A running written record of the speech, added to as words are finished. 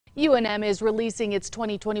UNM is releasing its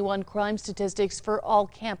 2021 crime statistics for all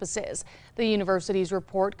campuses. The university's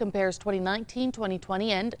report compares 2019,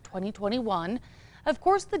 2020, and 2021. Of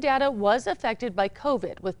course, the data was affected by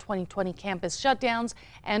COVID, with 2020 campus shutdowns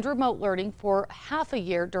and remote learning for half a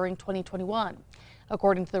year during 2021.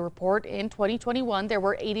 According to the report, in 2021, there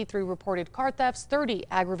were 83 reported car thefts, 30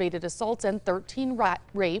 aggravated assaults, and 13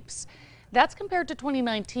 rapes. That's compared to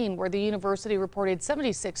 2019, where the university reported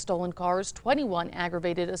 76 stolen cars, 21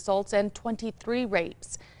 aggravated assaults, and 23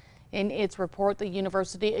 rapes. In its report, the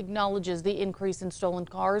university acknowledges the increase in stolen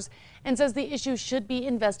cars and says the issue should be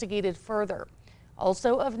investigated further.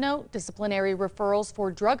 Also of note, disciplinary referrals for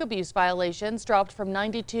drug abuse violations dropped from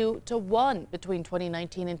 92 to 1 between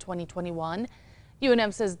 2019 and 2021.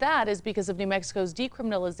 UNM says that is because of New Mexico's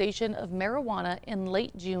decriminalization of marijuana in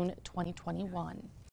late June 2021.